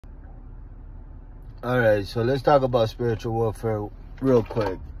All right, so let's talk about spiritual warfare real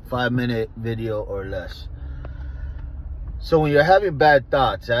quick. 5-minute video or less. So when you're having bad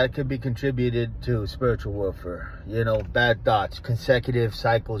thoughts, that could be contributed to spiritual warfare. You know, bad thoughts, consecutive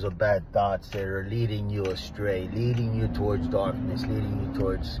cycles of bad thoughts that are leading you astray, leading you towards darkness, leading you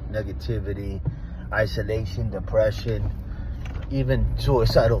towards negativity, isolation, depression, even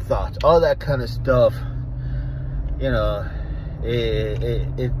suicidal thoughts, all that kind of stuff. You know,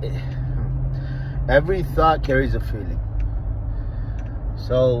 every thought carries a feeling.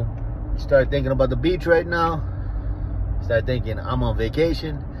 So you start thinking about the beach right now. Start thinking I'm on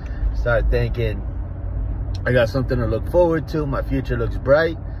vacation. Start thinking I got something to look forward to. My future looks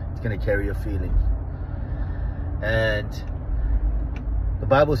bright. It's going to carry a feeling. And the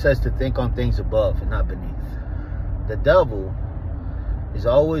Bible says to think on things above and not beneath. The devil is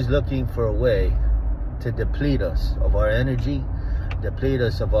always looking for a way to deplete us of our energy, deplete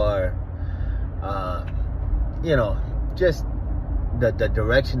us of our, you know, just the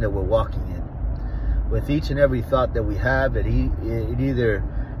direction that we're walking in. With each and every thought that we have, it either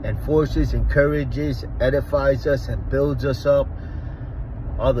enforces, encourages, edifies us, and builds us up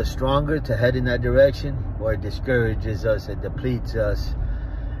all the stronger to head in that direction, or it discourages us, it depletes us,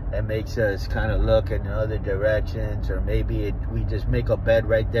 and makes us kind of look in other directions, or maybe we just make a bed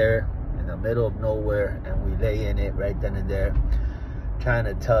right there in the middle of nowhere, and we lay in it right then and there, trying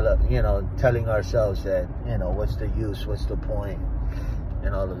to telling ourselves that, you know, what's the use, what's the point,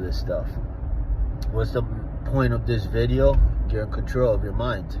 and all of this stuff. What's the point of this video? You're in control of your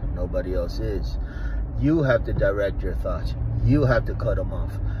mind. Nobody else is. You have to direct your thoughts. You have to cut them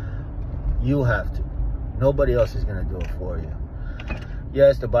off. You have to. Nobody else is going to do it for you.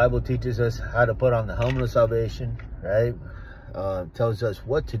 Yes, the Bible teaches us how to put on the helmet of salvation, right? Tells us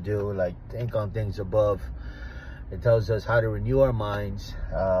what to do, like think on things above. It tells us how to renew our minds,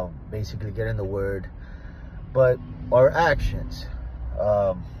 basically get in the Word. But our actions,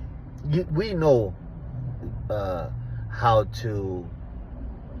 we know how to,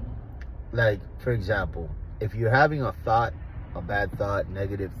 like, for example, if you're having a thought, a bad thought,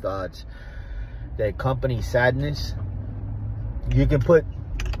 negative thoughts that accompany sadness, you can put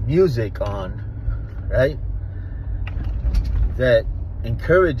music on, right, that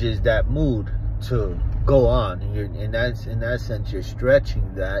encourages that mood to go on. And you're in that sense, you're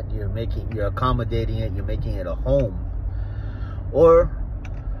stretching that, you're accommodating it, you're making it a home. Or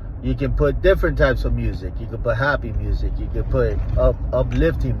you can put different types of music. You can put happy music. You can put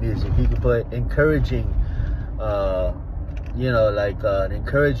uplifting music. You can put encouraging, like an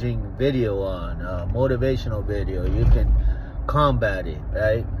encouraging video on, motivational video. You can combat it,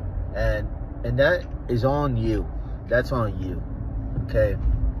 right? And that is on you. That's on you, okay?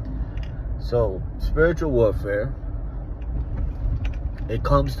 So spiritual warfare, it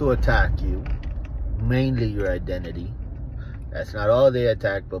comes to attack you, mainly your identity. That's not all they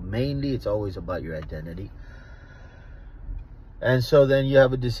attack, but mainly it's always about your identity. And so then you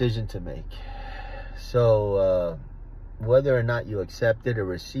have a decision to make. So whether or not you accept it or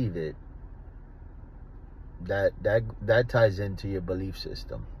receive it, that ties into your belief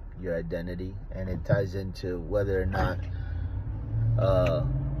system, your identity, and it ties into whether or not,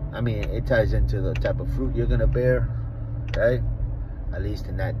 it ties into the type of fruit you're going to bear, right? At least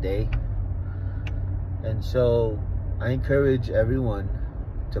in that day. And so I encourage everyone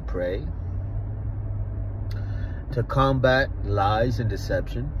to pray, to combat lies and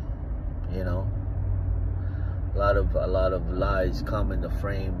deception. You know, a lot of lies come in the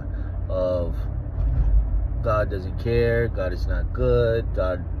frame of God doesn't care, God is not good,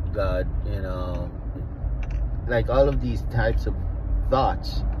 God, you know, like all of these types of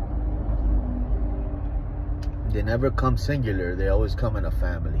thoughts. They never come singular, they always come in a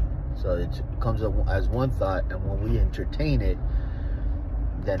family. So it comes up as one thought, and when we entertain it,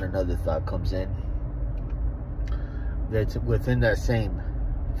 then another thought comes in. That's within that same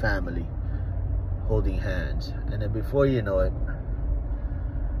family, holding hands. And then before you know it,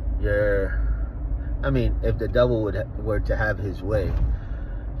 if the devil were to have his way,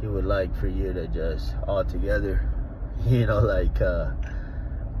 he would like for you to just altogether, either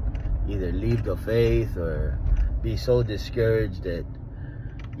leave the faith or be so discouraged that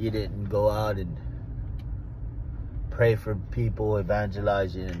you didn't go out and pray for people,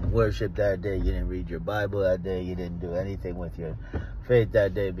 evangelize, you didn't worship that day, you didn't read your Bible that day, you didn't do anything with your faith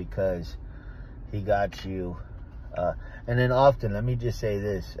that day because he got you. And then often, let me just say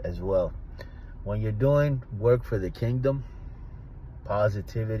this as well. When you're doing work for the kingdom,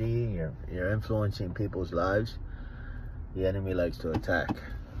 positivity, you're influencing people's lives, the enemy likes to attack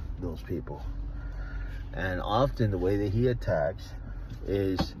those people. And often the way that he attacks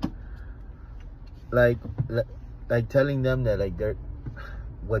is like telling them that like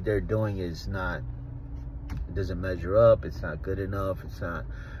what they're doing is not, it doesn't measure up, it's not good enough,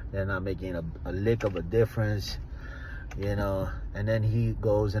 they're not making a lick of a difference, you know. And then he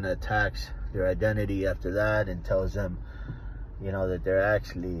goes and attacks their identity after that and tells them, you know, that they're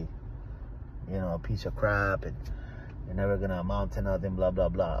actually, you know, a piece of crap and they're never gonna amount to nothing, blah blah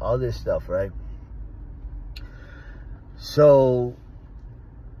blah, all this stuff, right? So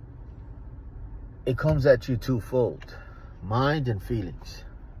it comes at you twofold, mind and feelings.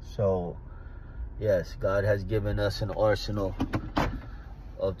 So yes, God has given us an arsenal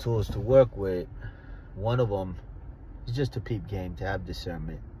of tools to work with. One of them is just to peep game, to have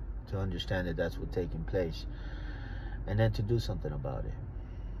discernment, to understand that that's what's taking place, and then to do something about it.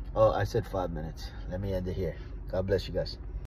 Oh, I said 5 minutes. Let me end it here. God bless you guys.